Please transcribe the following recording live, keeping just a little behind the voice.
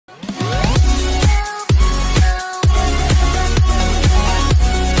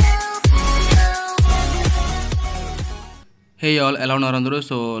Hey all ఎలా ఉన్నారు అందరూ.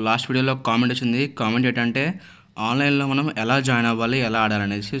 సో లాస్ట్ వీడియోలో కామెంట్ వచ్చింది. కామెంట్ ఏంటంటే ఆన్లైన్లో మనం ఎలా జాయిన్ అవ్వాలి, ఎలా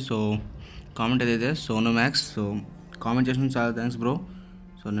ఆడాలనేసి. సో కామెంట్ ఏదైతే సోను మ్యాక్స్. సో కామెంట్ చేసిన చాలా థ్యాంక్స్ బ్రో.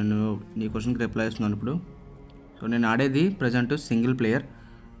 సో నేను నీ క్వశ్చన్కి రిప్లై ఇస్తున్నాను ఇప్పుడు. సో నేను ఆడేది ప్రజెంట్ సింగిల్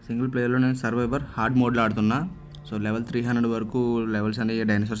ప్లేయర్లో నేను సర్వైవర్ హార్డ్ మోడ్లో ఆడుతున్నా. సో లెవెల్ 300 వరకు లెవెల్స్ అనేవి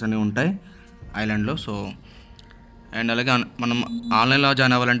డైనోసార్స్ అనేవి ఉంటాయి ఐలాండ్లో. సో అండ్ అలాగే మనం ఆన్లైన్లో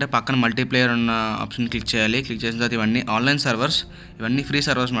జాయిన్ అవ్వాలంటే పక్కన మల్టీప్లేయర్ ఉన్న ఆప్షన్ క్లిక్ చేయాలి. క్లిక్ చేసిన తర్వాత ఇవన్నీ ఆన్లైన్ సర్వర్స్, ఇవన్నీ ఫ్రీ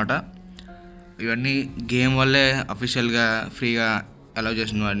సర్వర్స్ అన్నమాట. ఇవన్నీ గేమ్ వల్లే అఫీషియల్గా ఫ్రీగా అలౌ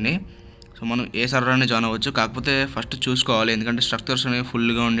చేసిన వాడిని. సో మనం ఏ సర్వర్ అయినా జాయిన్ అవ్వచ్చు. కాకపోతే ఫస్ట్ చూసుకోవాలి, ఎందుకంటే స్ట్రక్చర్స్ అనేవి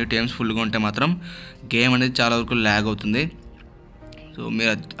ఫుల్గా ఉండి టీమ్స్ ఫుల్గా ఉంటే మాత్రం గేమ్ అనేది చాలా వరకు ల్యాగ్ అవుతుంది. సో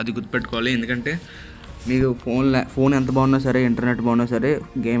మీరు అది గుర్తుపెట్టుకోవాలి, ఎందుకంటే మీకు ఫోన్ ఎంత బాగున్నా సరే, ఇంటర్నెట్ బాగున్నా సరే,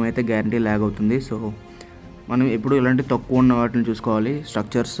 గేమ్ అయితే గ్యారంటీ ల్యాగ్ అవుతుంది. సో మనం ఎప్పుడు ఇలాంటి తక్కువ ఉన్న వాటిని చూసుకోవాలి,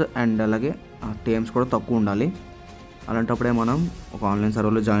 స్ట్రక్చర్స్ అండ్ అలాగే టీమ్స్ కూడా తక్కువ ఉండాలి. అలాంటప్పుడే మనం ఒక ఆన్లైన్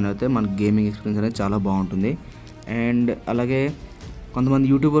సర్వర్లో జాయిన్ అయితే మన గేమింగ్ ఎక్స్పీరియన్స్ అనేది చాలా బాగుంటుంది. అండ్ అలాగే కొంతమంది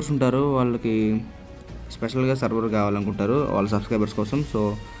యూట్యూబర్స్ ఉంటారు, వాళ్ళకి స్పెషల్గా సర్వర్ కావాలనుకుంటారు వాళ్ళ సబ్స్క్రైబర్స్ కోసం. సో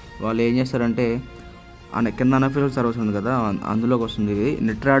వాళ్ళు ఏం చేస్తారంటే కింద అన్అఫీషియల్ సర్వర్స్ ఉంది కదా, అందులోకి వస్తుంది ఇది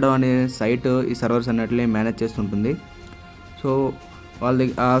నెట్రాడో అనే సైట్. ఈ సర్వర్స్ అన్నిటిని మేనేజ్ చేస్తుంటుంది. సో వాళ్ళ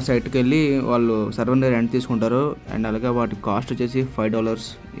ఆ సైట్కి వెళ్ళి వాళ్ళు సర్వర్ని రెంట్ తీసుకుంటారు. అండ్ అలాగే వాటి కాస్ట్ వచ్చేసి $5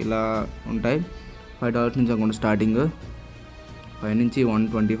 ఇలా ఉంటాయి. $5 నుంచి అనుకుంటే స్టార్టింగ్ 5 నుంచి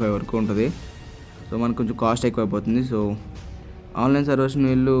 125 వరకు ఉంటుంది. సో మనకు కొంచెం కాస్ట్ ఎక్కువ అయిపోతుంది. సో ఆన్లైన్ సర్వర్స్ని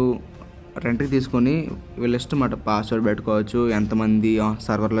వీళ్ళు రెంట్కి తీసుకొని వీళ్ళ ఇష్టం అన్నమాట, పాస్వర్డ్ పెట్టుకోవచ్చు, ఎంతమంది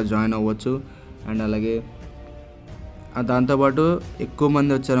సర్వర్లో జాయిన్ అవ్వచ్చు. అండ్ అలాగే దాంతోపాటు ఎక్కువ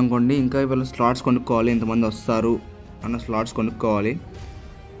మంది వచ్చారనుకోండి, ఇంకా వీళ్ళు స్లాట్స్ కొనుక్కోవాలి, ఎంతమంది వస్తారు అన్న స్లాట్స్ కొనుక్కోవాలి.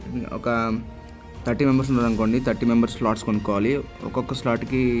 ఒక 30 మెంబర్స్ ఉన్నారనుకోండి, 30 మెంబర్స్ స్లాట్స్ కొనుక్కోవాలి. ఒక్కొక్క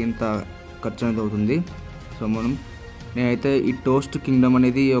స్లాట్కి ఇంత ఖర్చు అనేది అవుతుంది. సో నేనైతే ఈ టోస్ట్ కింగ్డమ్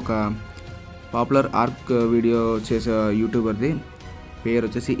అనేది ఒక పాపులర్ ఆర్క్ వీడియో చేసే యూట్యూబర్ది, పేరు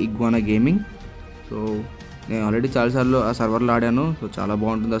వచ్చేసి ఇగ్వానా గేమింగ్. సో నేను ఆల్రెడీ చాలాసార్లు ఆ సర్వర్లో ఆడాను. సో చాలా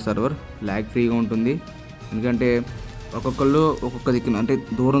బాగుంటుంది ఆ సర్వర్, ల్యాగ్ ఫ్రీగా ఉంటుంది. ఎందుకంటే ఒక్కొక్కళ్ళు ఒక్కొక్క దిక్కున, అంటే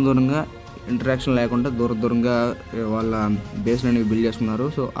దూరంగా ఇంటరాక్షన్ లేకుండా దూరంగా వాళ్ళ బేస్ని అనేవి బిల్డ్ చేసుకున్నారు.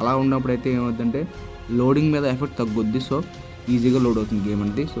 సో అలా ఉన్నప్పుడు అయితే ఏమవుతుందంటే లోడింగ్ మీద ఎఫెక్ట్ తగ్గుద్ది. సో ఈజీగా లోడ్ అవుతుంది గేమ్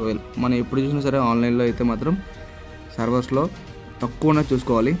అనేది. సో మనం ఎప్పుడు చూసినా సరే ఆన్లైన్లో అయితే మాత్రం సర్వర్స్లో తక్కువ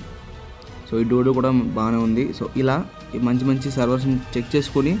చూసుకోవాలి. సో ఈ డోడో కూడా బాగానే ఉంది. సో ఇలా మంచి సర్వర్స్ని చెక్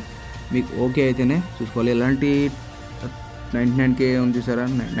చేసుకొని మీకు ఓకే అయితేనే చూసుకోవాలి. ఇలాంటి 99K ఉంది చూసారా,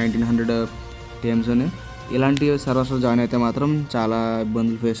 1900 టీమ్స్ అని, ఇలాంటి సర్వర్స్లో జాయిన్ అయితే మాత్రం చాలా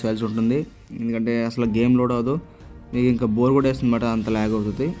ఇబ్బందులు ఫేస్ చేయాల్సి ఉంటుంది. ఎందుకంటే అసలు గేమ్ లోడ్ అవ్వదు, మీకు ఇంకా బోర్ కూడా వేస్తుంది అన్నమాట, అంత ల్యాగ్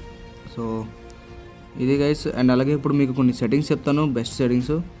అవుతుంది. సో ఇది గైస్. అండ్ అలాగే ఇప్పుడు మీకు కొన్ని సెట్టింగ్స్ చెప్తాను, బెస్ట్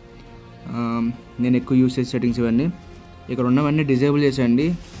సెట్టింగ్స్. నేను ఎక్కువ యూస్ చేసే సెట్టింగ్స్ ఇవన్నీ. ఇక్కడ ఉన్నవన్నీ డిజేబుల్ చేసేయండి.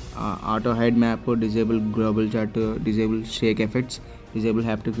 Auto hide map, disable global chat, disable Sheikh effects, disable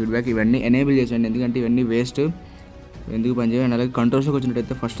haptic feedback, ఇవన్నీ ఎనేబుల్ చేసేయండి, ఎందుకంటే ఇవన్నీ వేస్ట్, ఎందుకు పనిచేయండి. అలాగే కంట్రోల్స్లోకి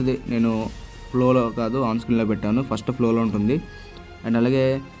వచ్చినట్టయితే ఫస్ట్ది నేను ఫ్లోలో కాదు ఆన్ స్క్రీన్లో పెట్టాను, ఫస్ట్ ఫ్లోలో ఉంటుంది. అండ్ అలాగే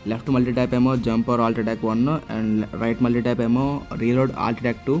లెఫ్ట్ మల్టీ ట్యాప్ ఏమో jump are Alt attack 1, and right multi tap ఏమో రీలోడ్ ఆల్ట్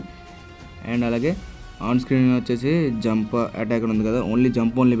అటాక్ 2. అండ్ అలాగే ఆన్ స్క్రీన్ వచ్చేసి జంప్ అటాక్ ఉంది కదా, ఓన్లీ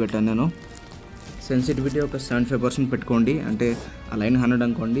జంప్ ఓన్లీ పెట్టాను నేను. సెన్సిటివిటీ ఒక 75% పెట్టుకోండి, అంటే ఆ లైన్ 100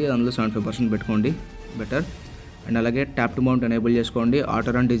 అనుకోండి, అందులో 75% పెట్టుకోండి బెటర్. అండ్ అలాగే ట్యాప్ టు మౌంట్ ఎనేబుల్ చేసుకోండి.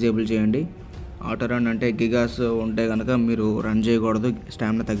 ఆటో రన్ డిజేబుల్ చేయండి. ఆటో రన్ అంటే గిగాస్ ఉంటే కనుక మీరు రన్ చేయకూడదు,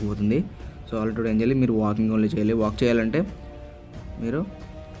 స్టామినా తగ్గిపోతుంది. సో ఆల్రెడీ ఏం చేయాలి, మీరు వాకింగ్ ఓన్లీ చేయాలి. వాక్ చేయాలంటే మీరు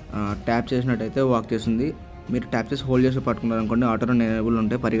ట్యాప్ చేసినట్టయితే వాక్ చేస్తుంది. మీరు ట్యాప్ చేసి హోల్డ్ చేసి పట్టుకున్నారు అనుకోండి, ఆటో రన్ ఎనేబుల్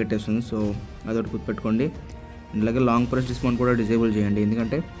ఉంటే పరిగెట్టేస్తుంది. సో అదొకటి గుర్తుపెట్టుకోండి. అలాగే లాంగ్ ప్రెస్ డిస్మౌంట్ కూడా డిజేబుల్ చేయండి,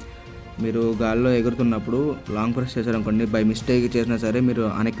 ఎందుకంటే మీరు గాల్లో ఎగురుతున్నప్పుడు లాంగ్ ప్రెస్ చేశారనుకోండి, బై మిస్టేక్ చేసినా సరే మీరు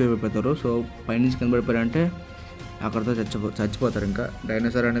అయిపోతారు. సో పైనుంచి కింద పడిపోయారంటే అక్కడితో చచ్చిపోతారు, ఇంకా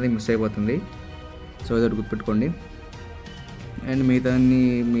డైనోసార్ అనేది మిస్ అయిపోతుంది. సో ఇదొకటి గుర్తుపెట్టుకోండి. అండ్ మిగతాన్ని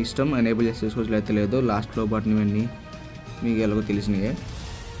మీ ఇష్టం, ఎనేబుల్ చేసి చేసుకోవచ్చు, అయితే లేదు. లాస్ట్లో బటన్ ఇవన్నీ మీకు ఎలాగో తెలిసినాయే,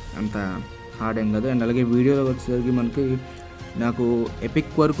 అంత హార్డ్ ఏం కాదు. అండ్ అలాగే వీడియోలో వచ్చేసరికి నాకు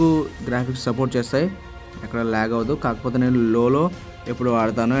ఎపిక్ వరకు గ్రాఫిక్స్ సపోర్ట్ చేస్తాయి, ఎక్కడ ల్యాగ్ అవ్వదు. కాకపోతే నేను లోలో ఎప్పుడు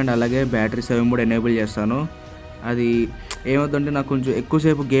వాడతాను. అండ్ అలాగే బ్యాటరీ సేవింగ్ కూడా ఎనేబుల్ చేస్తాను. అది ఏమవుతుందంటే నాకు కొంచెం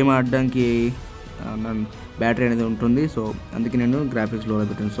ఎక్కువసేపు గేమ్ ఆడడానికి బ్యాటరీ అనేది ఉంటుంది. సో అందుకే నేను గ్రాఫిక్స్ లోలో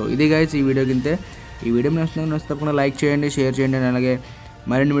పెట్టాను. సో ఇది గైస్ ఈ వీడియో కింద. ఈ వీడియో నచ్చితే తప్పకుండా లైక్ చేయండి, షేర్ చేయండి. అండ్ అలాగే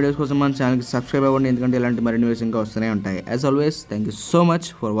మరిన్ని వీడియోస్ కోసం మన ఛానల్కి సబ్స్క్రైబ్ అవ్వండి, ఎందుకంటే ఇలాంటి మరిన్ని వీడియోస్ ఇంకా వస్తూనే ఉంటాయి. As always thank you so much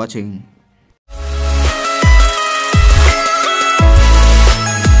for watching.